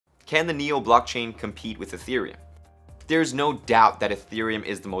Can the NEO blockchain compete with Ethereum? There's no doubt that Ethereum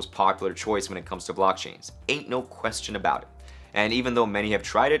is the most popular choice when it comes to blockchains. Ain't no question about it. And even though many have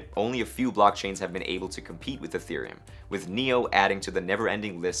tried it, only a few blockchains have been able to compete with Ethereum, with NEO adding to the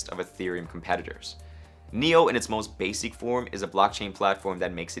never-ending list of Ethereum competitors. NEO in its most basic form is a blockchain platform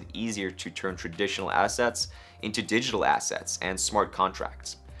that makes it easier to turn traditional assets into digital assets and smart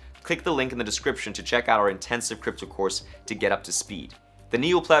contracts. Click the link in the description to check out our intensive crypto course to get up to speed. The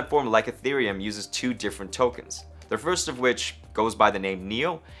NEO platform, like Ethereum, uses two different tokens, the first of which goes by the name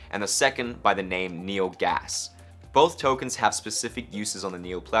NEO and the second by the name NeoGAS. Both tokens have specific uses on the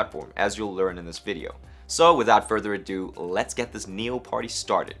NEO platform, as you'll learn in this video. So without further ado, let's get this NEO party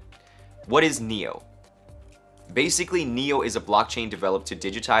started. What is NEO? Basically, NEO is a blockchain developed to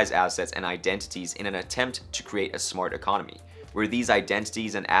digitize assets and identities in an attempt to create a smart economy, where these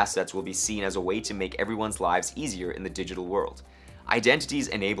identities and assets will be seen as a way to make everyone's lives easier in the digital world. Identities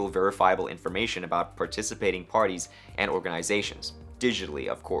enable verifiable information about participating parties and organizations, digitally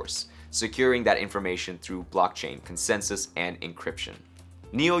of course, securing that information through blockchain consensus and encryption.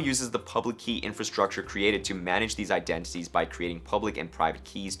 NEO uses the public key infrastructure created to manage these identities by creating public and private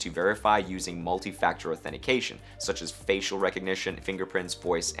keys to verify using multi-factor authentication, such as facial recognition, fingerprints,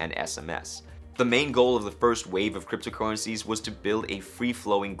 voice, and SMS. The main goal of the first wave of cryptocurrencies was to build a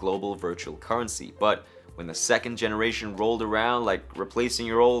free-flowing global virtual currency, but when the second generation rolled around, like replacing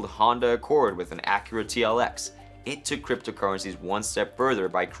your old Honda Accord with an Acura TLX, it took cryptocurrencies one step further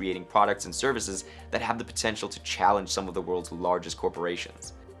by creating products and services that have the potential to challenge some of the world's largest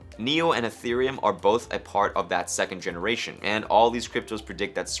corporations. NEO and Ethereum are both a part of that second generation, and all these cryptos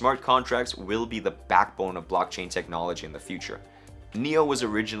predict that smart contracts will be the backbone of blockchain technology in the future. NEO was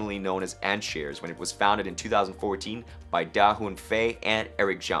originally known as AntShares when it was founded in 2014 by Da-Hoon Fei and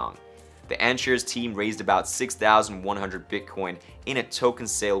Eric Zhang. The AntShares team raised about 6,100 Bitcoin in a token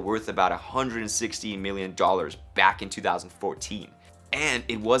sale worth about $160 million back in 2014. And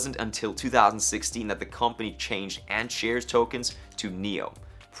it wasn't until 2016 that the company changed AntShares tokens to NEO,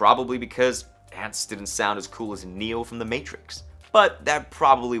 probably because ants didn't sound as cool as Neo from the Matrix. But that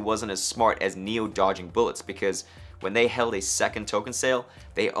probably wasn't as smart as Neo dodging bullets, because when they held a second token sale,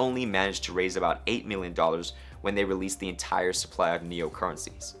 they only managed to raise about $8 million when they released the entire supply of NEO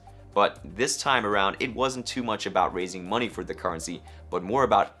currencies. But this time around, it wasn't too much about raising money for the currency, but more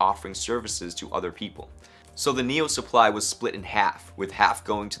about offering services to other people. So the NEO supply was split in half, with half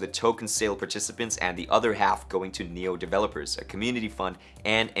going to the token sale participants and the other half going to NEO developers, a community fund,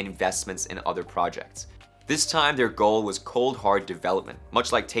 and investments in other projects. This time their goal was cold hard development,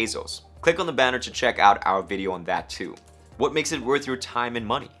 much like Tezos. Click on the banner to check out our video on that too. What makes it worth your time and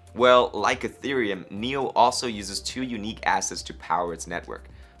money? Well, like Ethereum, NEO also uses two unique assets to power its network.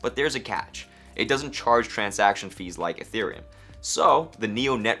 But there's a catch. It doesn't charge transaction fees like Ethereum. So, the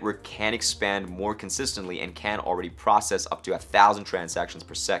NEO network can expand more consistently and can already process up to 1,000 transactions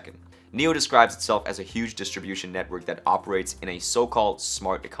per second. NEO describes itself as a huge distribution network that operates in a so-called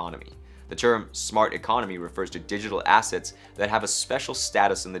smart economy. The term smart economy refers to digital assets that have a special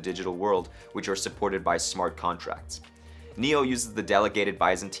status in the digital world, which are supported by smart contracts. NEO uses the delegated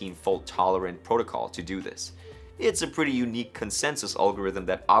Byzantine fault-tolerant protocol to do this. It's a pretty unique consensus algorithm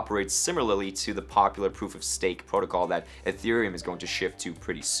that operates similarly to the popular proof-of-stake protocol that Ethereum is going to shift to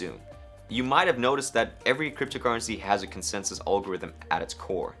pretty soon. You might have noticed that every cryptocurrency has a consensus algorithm at its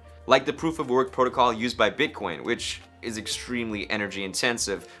core, like the proof-of-work protocol used by Bitcoin, which is extremely energy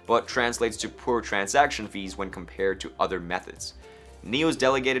intensive but translates to poor transaction fees when compared to other methods. NEO's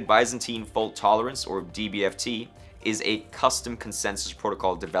delegated Byzantine fault tolerance, or DBFT, is a custom consensus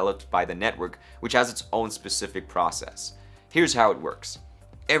protocol developed by the network, which has its own specific process. Here's how it works.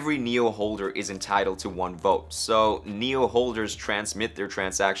 Every NEO holder is entitled to one vote, so NEO holders transmit their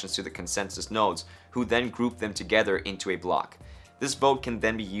transactions to the consensus nodes, who then group them together into a block. This vote can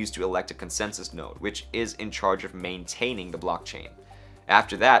then be used to elect a consensus node, which is in charge of maintaining the blockchain.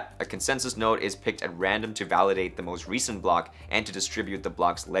 After that, a consensus node is picked at random to validate the most recent block and to distribute the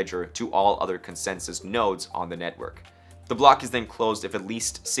block's ledger to all other consensus nodes on the network. The block is then closed if at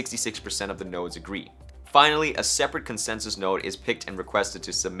least 66% of the nodes agree. Finally, a separate consensus node is picked and requested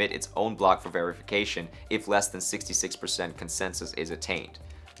to submit its own block for verification if less than 66% consensus is attained.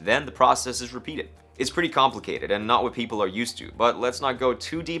 Then the process is repeated. It's pretty complicated and not what people are used to, but let's not go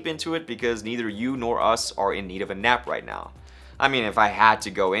too deep into it because neither you nor us are in need of a nap right now. I mean, if I had to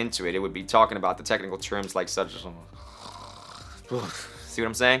go into it, it would be talking about the technical terms like such as... See what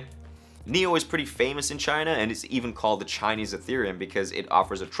I'm saying? NEO is pretty famous in China and is even called the Chinese Ethereum because it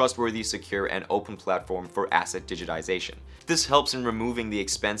offers a trustworthy, secure, and open platform for asset digitization. This helps in removing the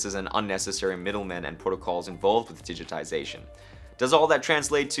expenses and unnecessary middlemen and protocols involved with digitization. Does all that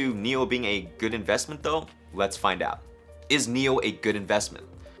translate to NEO being a good investment though? Let's find out. Is NEO a good investment?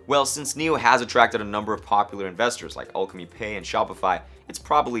 Well, since NEO has attracted a number of popular investors like Alchemy Pay and Shopify, it's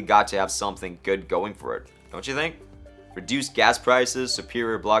probably got to have something good going for it, don't you think? Reduced gas prices,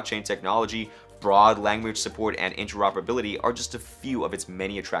 superior blockchain technology, broad language support, and interoperability are just a few of its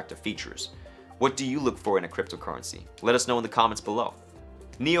many attractive features. What do you look for in a cryptocurrency? Let us know in the comments below.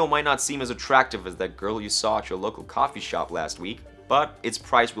 NEO might not seem as attractive as that girl you saw at your local coffee shop last week, but its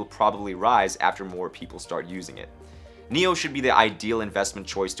price will probably rise after more people start using it. NEO should be the ideal investment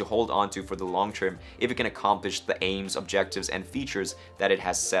choice to hold onto for the long term if it can accomplish the aims, objectives, and features that it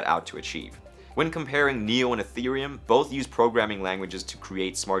has set out to achieve. When comparing NEO and Ethereum, both use programming languages to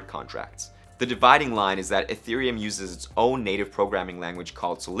create smart contracts. The dividing line is that Ethereum uses its own native programming language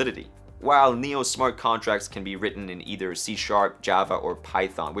called Solidity, while NEO smart contracts can be written in either C#, Java, or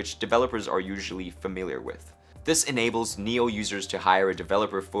Python, which developers are usually familiar with. This enables NEO users to hire a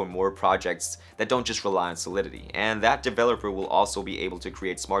developer for more projects that don't just rely on Solidity, and that developer will also be able to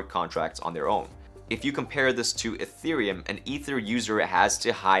create smart contracts on their own. If you compare this to Ethereum, an Ether user has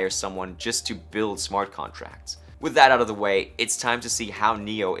to hire someone just to build smart contracts. With that out of the way, it's time to see how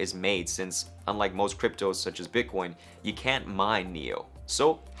NEO is made since, unlike most cryptos such as Bitcoin, you can't mine NEO.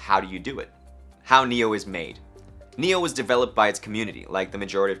 So how do you do it? How NEO is made. NEO is developed by its community, like the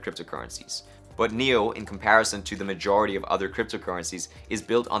majority of cryptocurrencies. But NEO, in comparison to the majority of other cryptocurrencies, is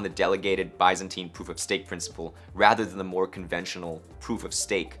built on the delegated Byzantine proof-of-stake principle rather than the more conventional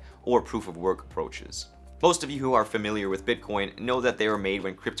proof-of-stake or proof-of-work approaches. Most of you who are familiar with Bitcoin know that they were made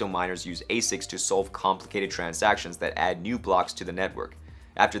when crypto miners use ASICs to solve complicated transactions that add new blocks to the network.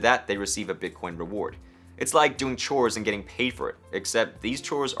 After that, they receive a Bitcoin reward. It's like doing chores and getting paid for it, except these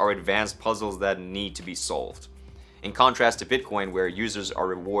chores are advanced puzzles that need to be solved. In contrast to Bitcoin, where users are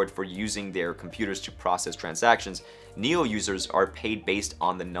rewarded for using their computers to process transactions, NEO users are paid based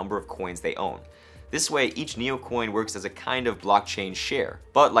on the number of coins they own. This way, each NEO coin works as a kind of blockchain share,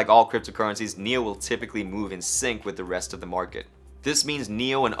 but like all cryptocurrencies, NEO will typically move in sync with the rest of the market. This means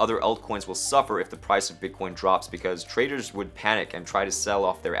NEO and other altcoins will suffer if the price of Bitcoin drops because traders would panic and try to sell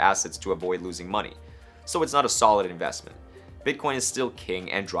off their assets to avoid losing money. So it's not a solid investment. Bitcoin is still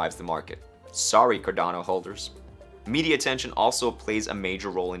king and drives the market. Sorry, Cardano holders. Media attention also plays a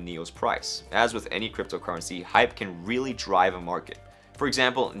major role in NEO's price. As with any cryptocurrency, hype can really drive a market. For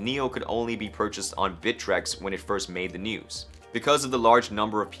example, NEO could only be purchased on Bittrex when it first made the news. Because of the large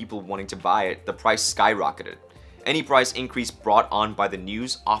number of people wanting to buy it, the price skyrocketed. Any price increase brought on by the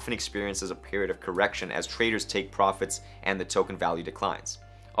news often experiences a period of correction as traders take profits and the token value declines.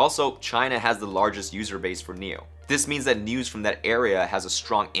 Also, China has the largest user base for NEO. This means that news from that area has a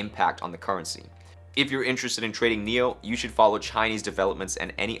strong impact on the currency. If you're interested in trading NEO, you should follow Chinese developments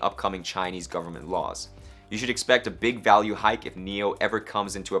and any upcoming Chinese government laws. You should expect a big value hike if NEO ever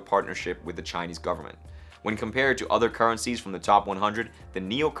comes into a partnership with the Chinese government. When compared to other currencies from the top 100, the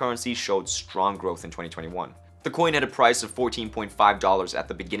NEO currency showed strong growth in 2021. The coin had a price of $14.5 at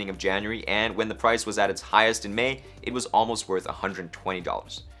the beginning of January, and when the price was at its highest in May, it was almost worth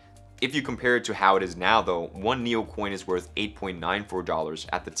 $120. If you compare it to how it is now though, one NEO coin is worth $8.94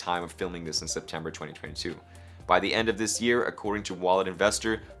 at the time of filming this in September 2022. By the end of this year, according to Wallet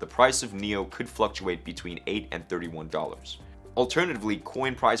Investor, the price of NEO could fluctuate between $8 and $31. Alternatively,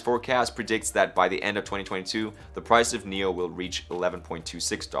 Coin Price Forecast predicts that by the end of 2022, the price of NEO will reach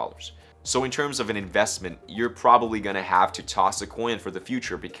 $11.26. So in terms of an investment, you're probably going to have to toss a coin for the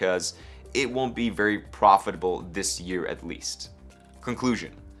future because it won't be very profitable this year at least.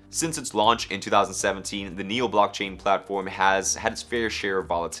 Conclusion. Since its launch in 2017, the NEO blockchain platform has had its fair share of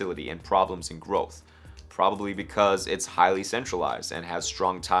volatility and problems in growth, probably because it's highly centralized and has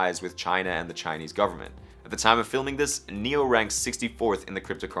strong ties with China and the Chinese government. At the time of filming this, NEO ranks 64th in the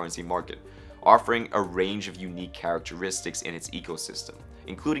cryptocurrency market, offering a range of unique characteristics in its ecosystem,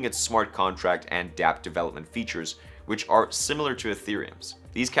 including its smart contract and dApp development features, which are similar to Ethereum's.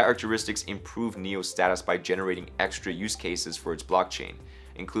 These characteristics improve NEO's status by generating extra use cases for its blockchain,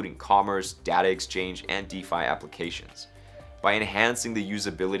 including commerce, data exchange, and DeFi applications. By enhancing the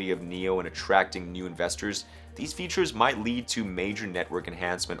usability of NEO and attracting new investors, these features might lead to major network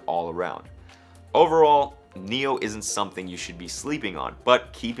enhancement all around. Overall, NEO isn't something you should be sleeping on,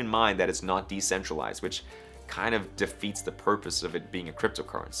 but keep in mind that it's not decentralized, which kind of defeats the purpose of it being a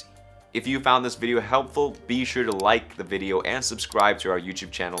cryptocurrency. If you found this video helpful, be sure to like the video and subscribe to our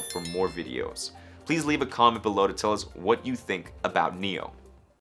YouTube channel for more videos. Please leave a comment below to tell us what you think about NEO.